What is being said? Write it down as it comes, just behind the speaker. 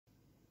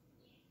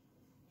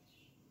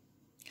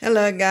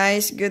Hello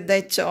guys, good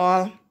day to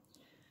all.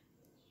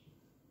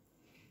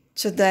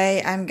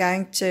 Today I'm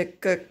going to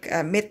cook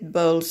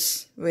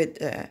meatballs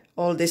with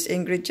all these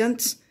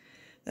ingredients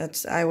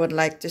that I would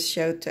like to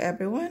show to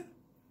everyone.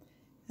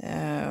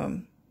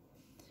 1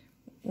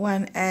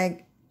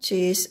 egg,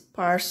 cheese,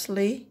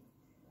 parsley,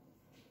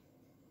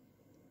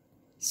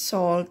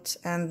 salt,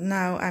 and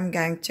now I'm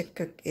going to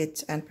cook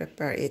it and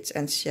prepare it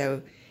and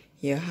show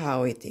you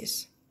how it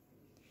is.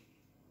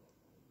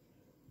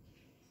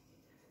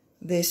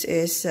 This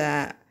is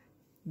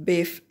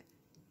beef,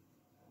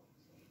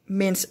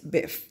 minced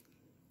beef.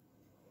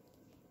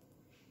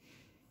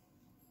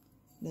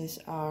 These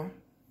are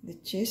the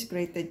cheese,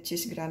 grated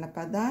cheese, grana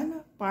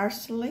padano,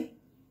 parsley,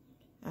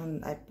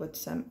 and I put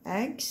some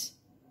eggs,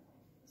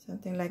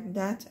 something like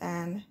that,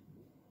 and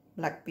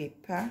black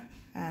pepper,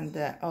 and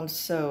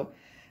also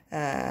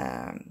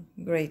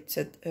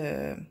grated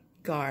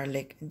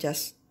garlic,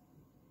 just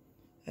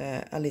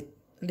a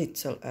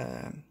little,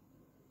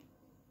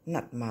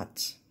 not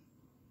much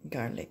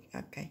garlic.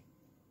 Okay,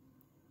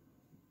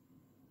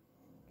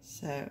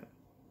 so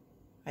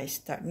I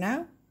start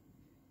now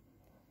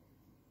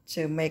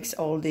to mix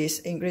all these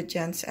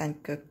ingredients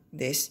and cook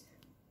these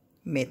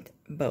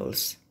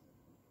meatballs.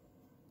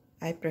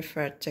 I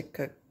prefer to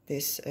cook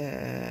this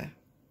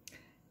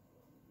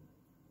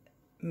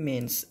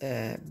minced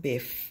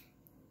beef.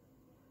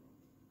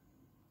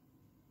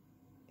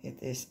 It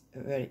is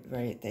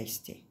very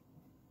tasty.